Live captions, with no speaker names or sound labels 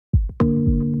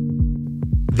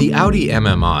The Audi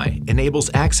MMI enables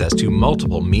access to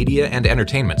multiple media and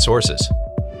entertainment sources.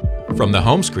 From the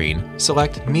home screen,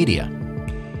 select Media.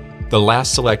 The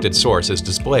last selected source is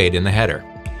displayed in the header.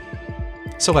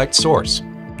 Select Source.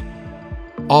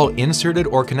 All inserted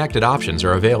or connected options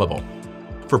are available.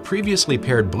 For previously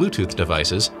paired Bluetooth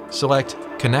devices, select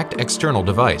Connect External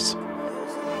Device.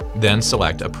 Then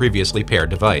select a previously paired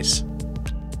device.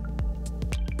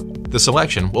 The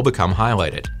selection will become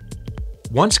highlighted.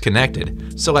 Once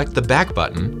connected, select the back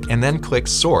button and then click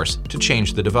Source to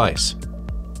change the device.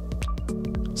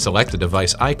 Select the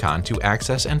device icon to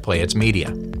access and play its media.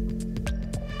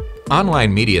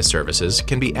 Online media services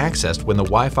can be accessed when the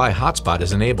Wi-Fi hotspot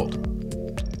is enabled.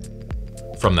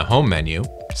 From the Home menu,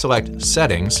 select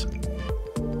Settings,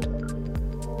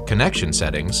 Connection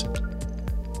Settings,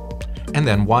 and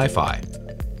then Wi-Fi.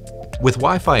 With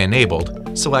Wi-Fi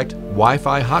enabled, select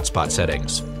Wi-Fi hotspot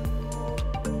settings.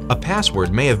 A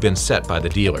password may have been set by the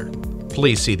dealer.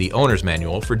 Please see the owner's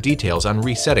manual for details on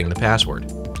resetting the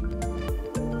password.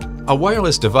 A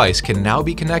wireless device can now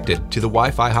be connected to the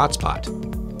Wi-Fi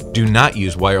hotspot. Do not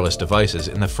use wireless devices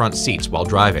in the front seats while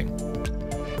driving.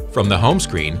 From the home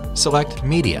screen, select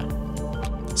Media.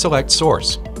 Select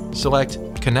Source.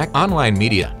 Select Connect Online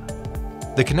Media.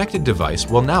 The connected device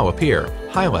will now appear,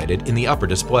 highlighted in the upper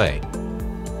display.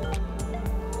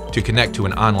 To connect to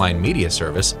an online media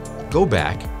service, go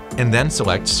back and then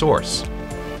select Source.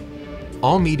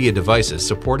 All media devices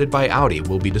supported by Audi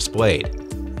will be displayed.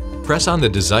 Press on the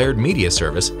desired media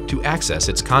service to access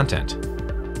its content.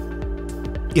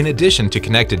 In addition to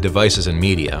connected devices and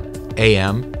media,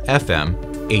 AM, FM,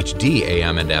 HD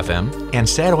AM and FM, and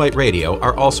satellite radio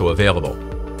are also available.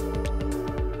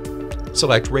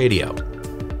 Select Radio.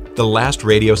 The last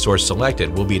radio source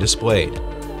selected will be displayed.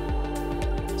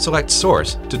 Select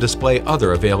Source to display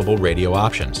other available radio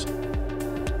options.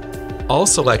 All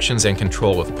selections and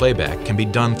control of playback can be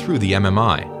done through the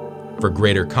MMI. For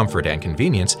greater comfort and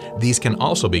convenience, these can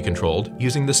also be controlled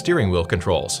using the steering wheel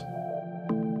controls.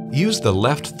 Use the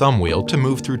left thumb wheel to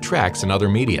move through tracks and other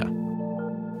media.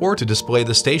 Or to display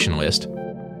the station list,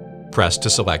 press to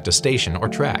select a station or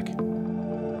track.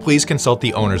 Please consult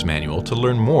the owner's manual to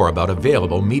learn more about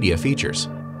available media features.